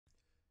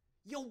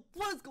Yo,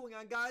 what's going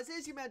on, guys?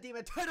 It's your man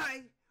Demon.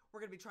 Today,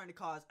 we're going to be trying to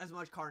cause as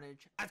much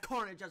carnage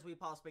as we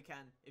possibly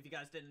can. If you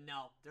guys didn't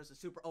know, there's a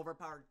super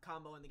overpowered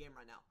combo in the game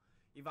right now.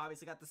 You've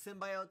obviously got the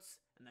symbiotes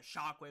and the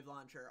shockwave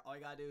launcher. All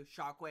you gotta do,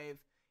 shockwave,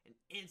 and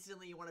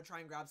instantly you want to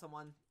try and grab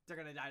someone. They're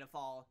going to die to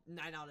fall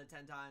 9 out of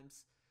 10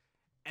 times.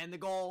 And the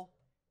goal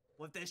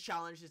with this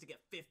challenge is to get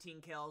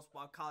 15 kills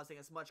while causing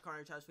as much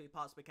carnage as we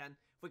possibly can.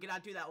 If we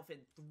cannot do that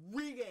within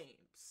 3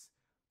 games,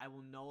 I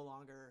will no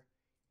longer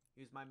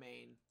use my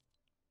main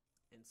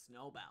in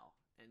Snowbell.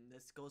 And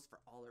this goes for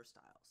all our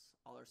styles.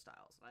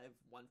 I have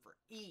one for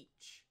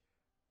each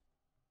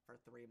for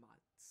 3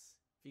 months.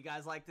 If you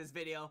guys like this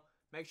video,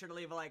 make sure to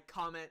leave a like,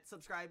 comment,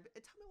 subscribe,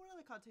 and tell me what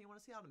other content you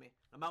want to see out of me.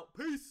 I'm out.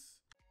 Peace!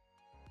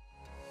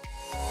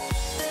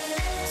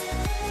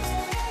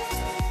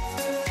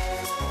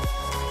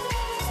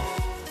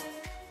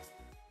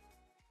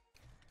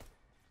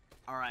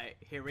 Alright,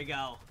 here we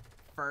go.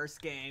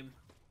 First game.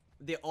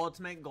 The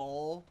ultimate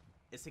goal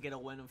is to get a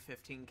win of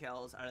 15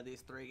 kills out of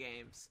these 3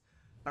 games.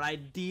 But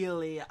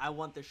ideally, I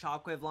want the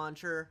shockwave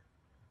launcher.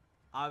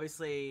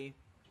 Obviously,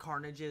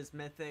 Carnage is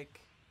mythic.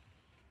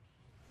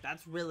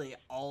 That's really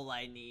all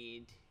I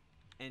need.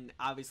 And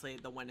obviously,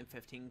 the win in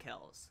 15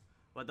 kills.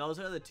 But those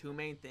are the 2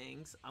 main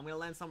things. I'm going to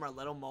land somewhere a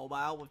little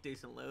mobile with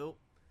decent loot.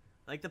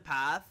 Like, the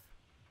path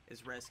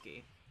is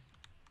risky.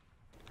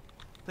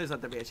 Please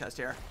let there be a chest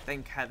here.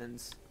 Thank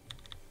heavens.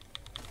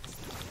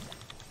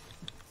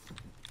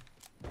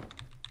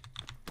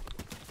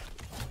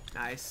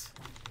 Nice.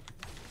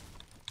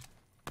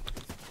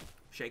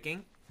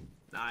 Shaking.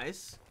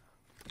 Nice.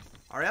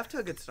 Already off to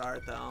a good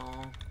start,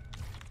 though.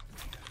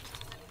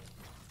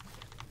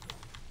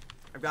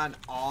 I've got an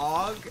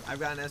AUG. I've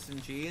got an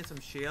SMG and some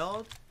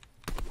shield.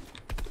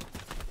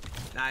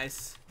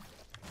 Nice.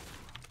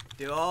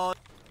 Duo.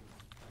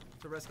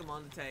 It's a risk I'm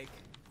on to take.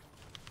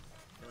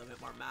 A little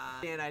bit more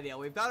mad. And ideal.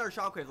 We've got our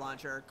shockwave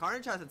launcher.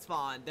 Carnage hasn't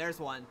spawned. There's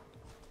one.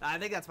 I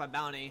think that's my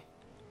bounty.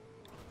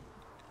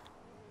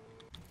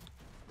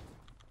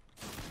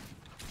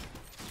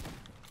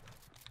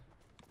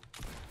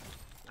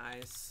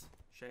 Nice.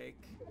 Shake.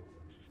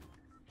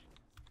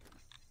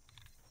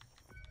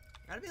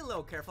 Gotta be a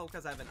little careful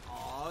because I have an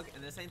AUG,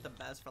 and this ain't the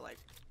best for, like,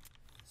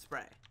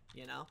 spray,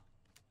 you know?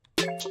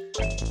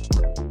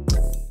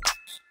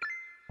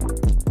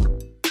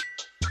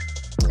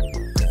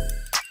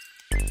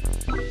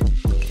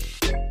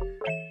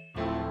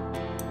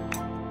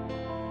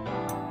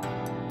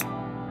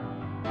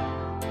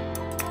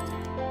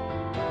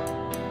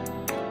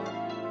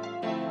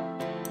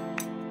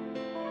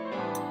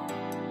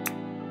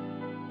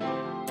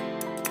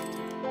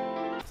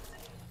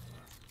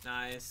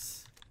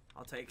 Nice.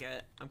 I'll take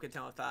it. I'm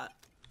content with that.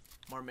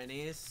 More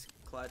minis.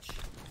 Clutch.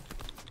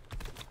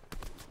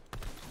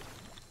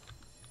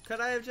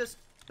 Could I have just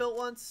built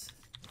once?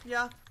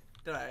 Yeah.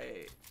 Did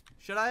I?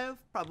 Should I have?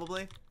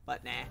 Probably.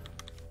 But nah.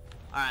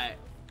 Alright.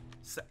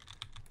 So,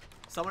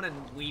 someone in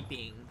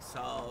weeping.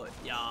 So,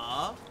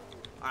 yeah.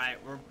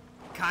 Alright. We're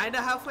kind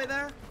of halfway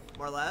there.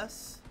 More or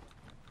less.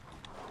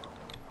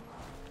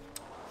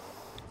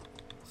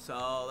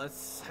 So,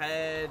 let's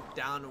head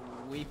down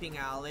Weeping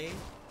Alley.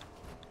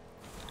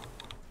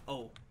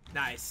 Oh,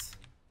 nice.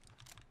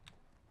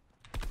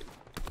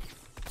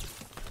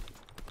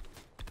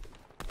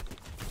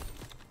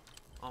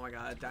 Oh my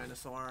god,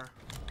 dinosaur.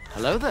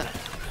 Hello there.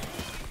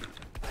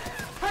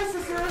 Hi,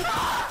 sister!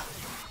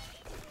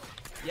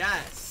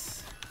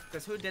 Yes!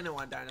 Because who didn't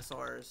want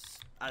dinosaurs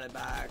out of the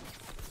bag?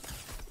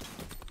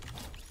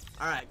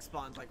 Alright,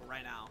 spawns like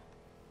right now.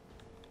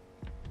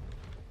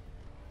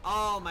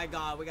 Oh my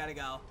god, we gotta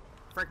go.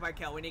 Frick my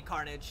kill, we need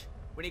carnage.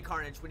 We need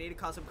carnage. We need to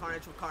cause some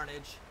carnage with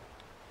carnage.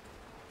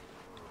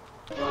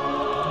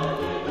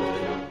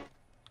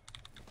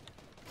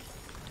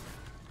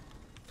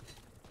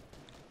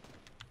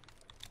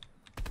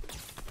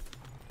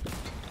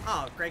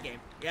 Oh, great game.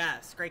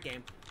 Yes, great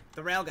game.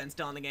 The railgun's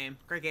still in the game.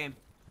 Great game.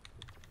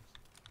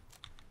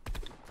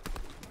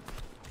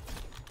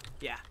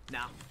 Yeah,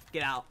 no.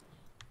 Get out.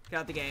 Get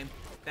out the game.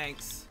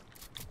 Thanks.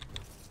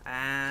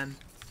 And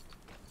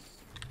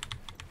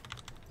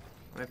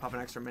let me pop an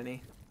extra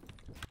mini.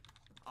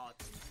 Oh.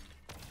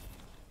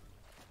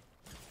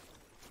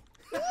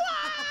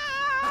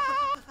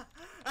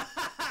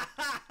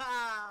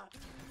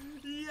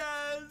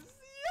 Yes!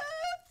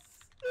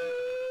 Yes!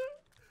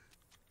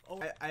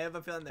 Oh, I have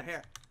a feeling they're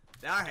here.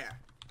 They are here.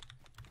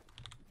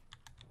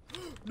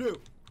 No!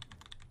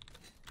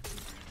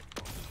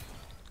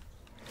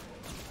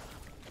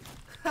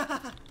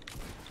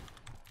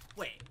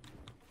 Wait.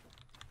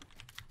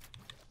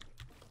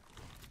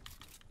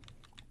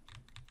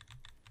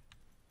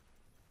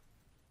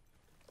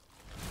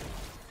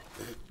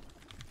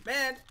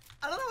 Man,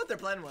 I don't know what their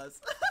plan was.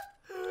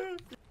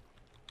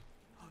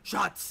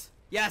 Shots!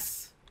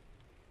 Yes!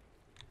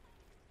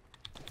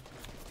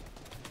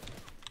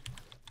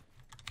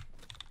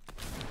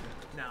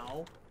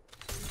 No.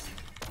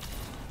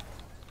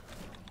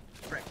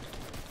 Frick.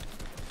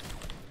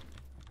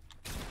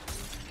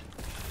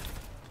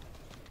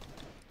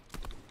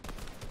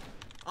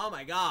 Oh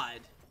my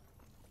god.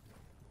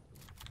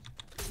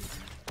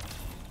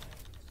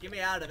 Get me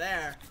out of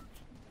there.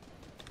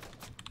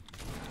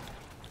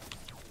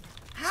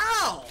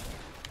 How?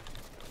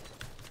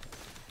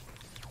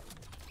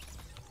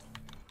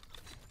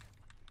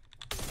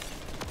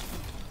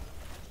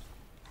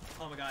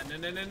 Oh my god, no,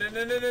 no, no, no,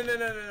 no, no, no, no,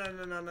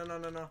 no, no, no, no,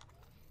 no, no.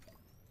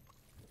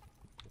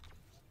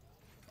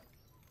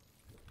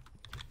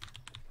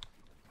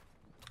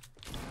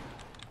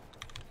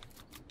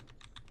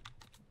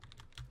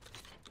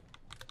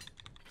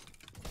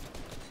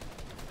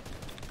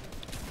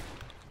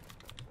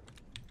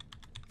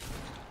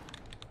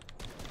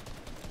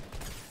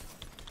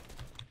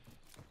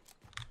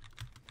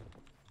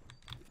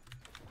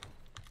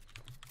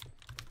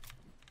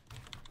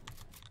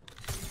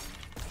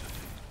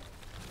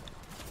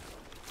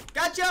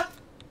 Gotcha!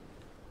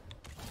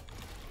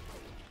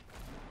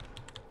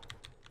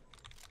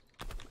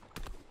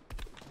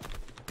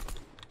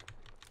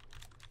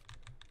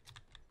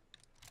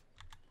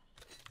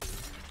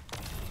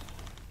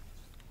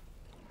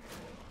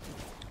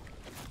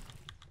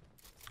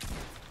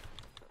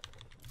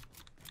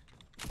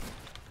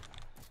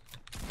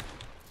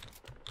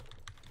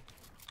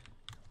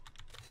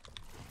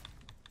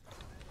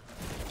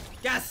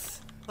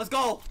 Yes! Let's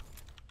go!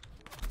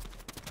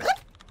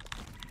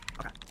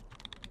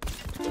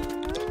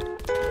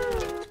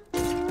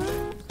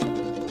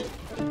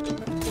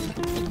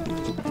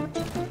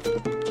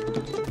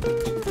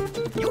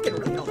 You can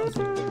really kill those.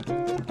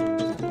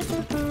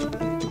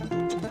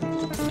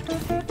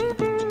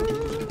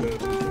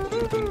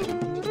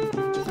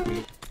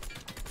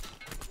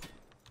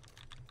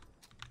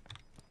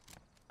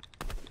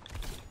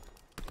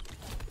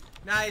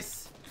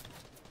 Nice.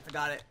 I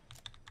got it.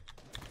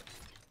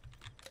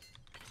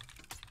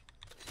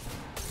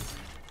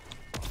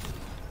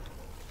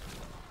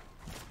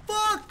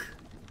 Fuck!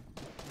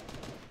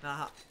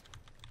 Nah.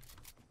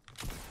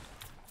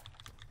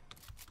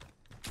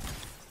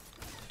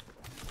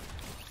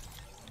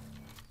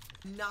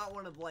 Not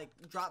want to like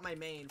drop my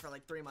main for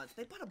like 3 months.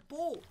 They put a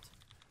bolt.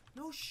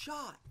 No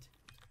shot.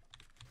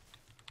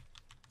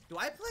 Do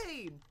I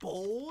play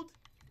bold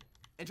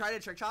and try to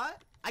trick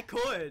shot? I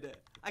could.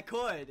 I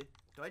could.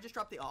 Do I just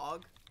drop the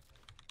AUG?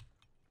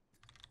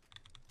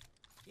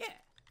 Yeah.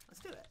 Let's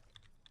do it.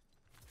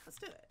 Let's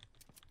do it.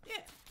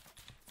 Yeah.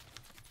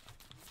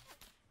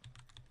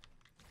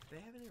 Do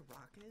they have any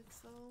rockets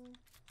though?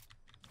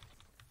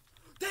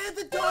 They had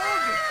the dog!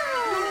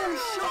 No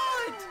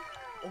shot!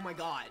 Oh my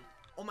god.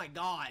 Oh my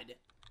god.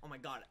 Oh my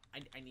god.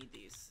 I need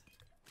these.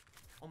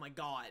 Oh my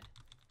god.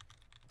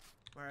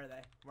 Where are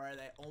they? Where are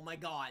they? Oh my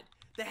god.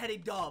 They had a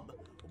dub.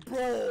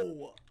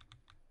 Bro!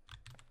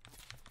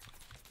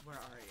 Where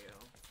are you?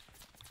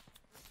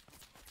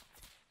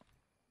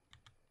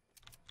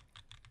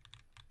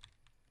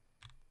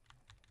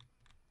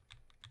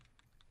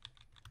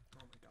 Oh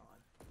my god.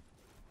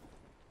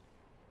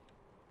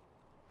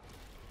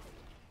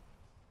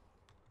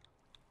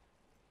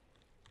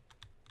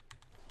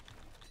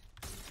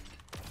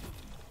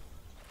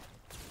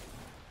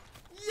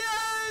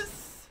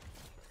 Yes!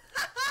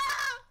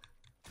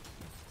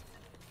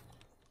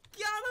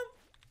 Got him!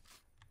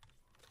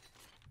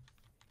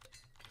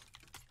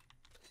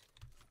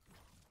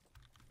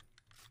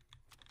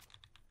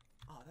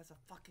 Oh, that's a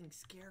fucking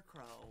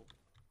scarecrow.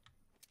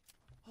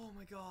 Oh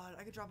my god,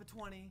 I could drop a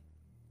 20.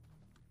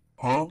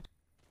 Huh?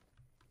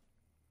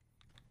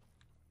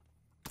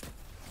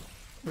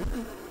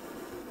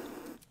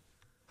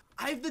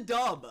 I have the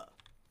dub.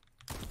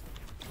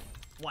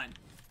 One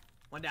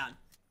down.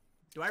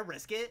 Do I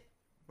risk it?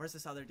 Where's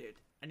this other dude?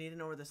 I need to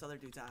know where this other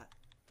dude's at.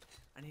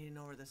 I need to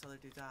know where this other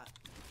dude's at.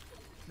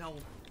 No.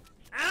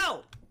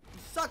 Ow! You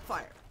suck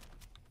fire.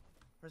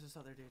 Where's this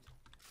other dude?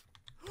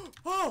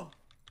 Oh!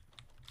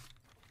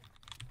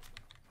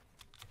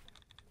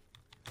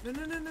 No,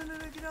 no, no, no, no,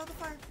 no, get out of the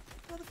fire.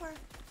 Get out of the fire.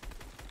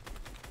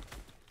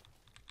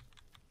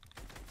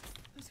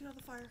 Let's get out of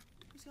the fire.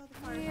 Let's get out of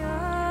the fire. No!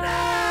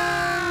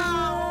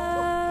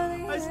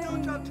 I still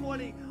dropped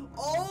 20.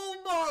 Oh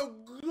my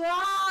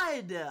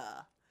god!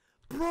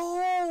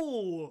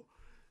 Bro!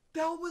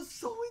 That was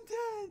so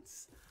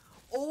intense!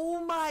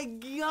 Oh my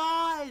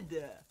god!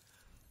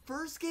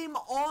 First game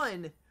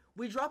on,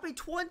 we drop a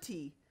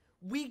 20.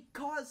 We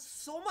caused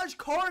so much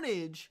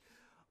carnage.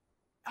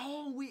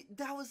 Oh,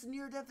 that was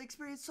near-death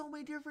experience so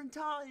many different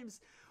times.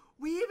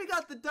 We even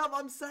got the dub.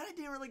 I'm sad I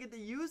didn't really get to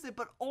use it,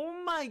 but oh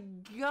my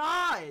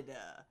god.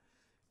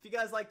 If you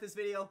guys like this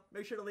video,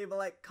 make sure to leave a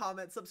like,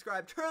 comment,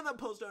 subscribe, turn on the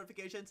post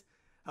notifications.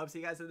 Hope to see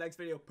you guys in the next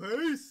video.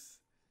 Peace!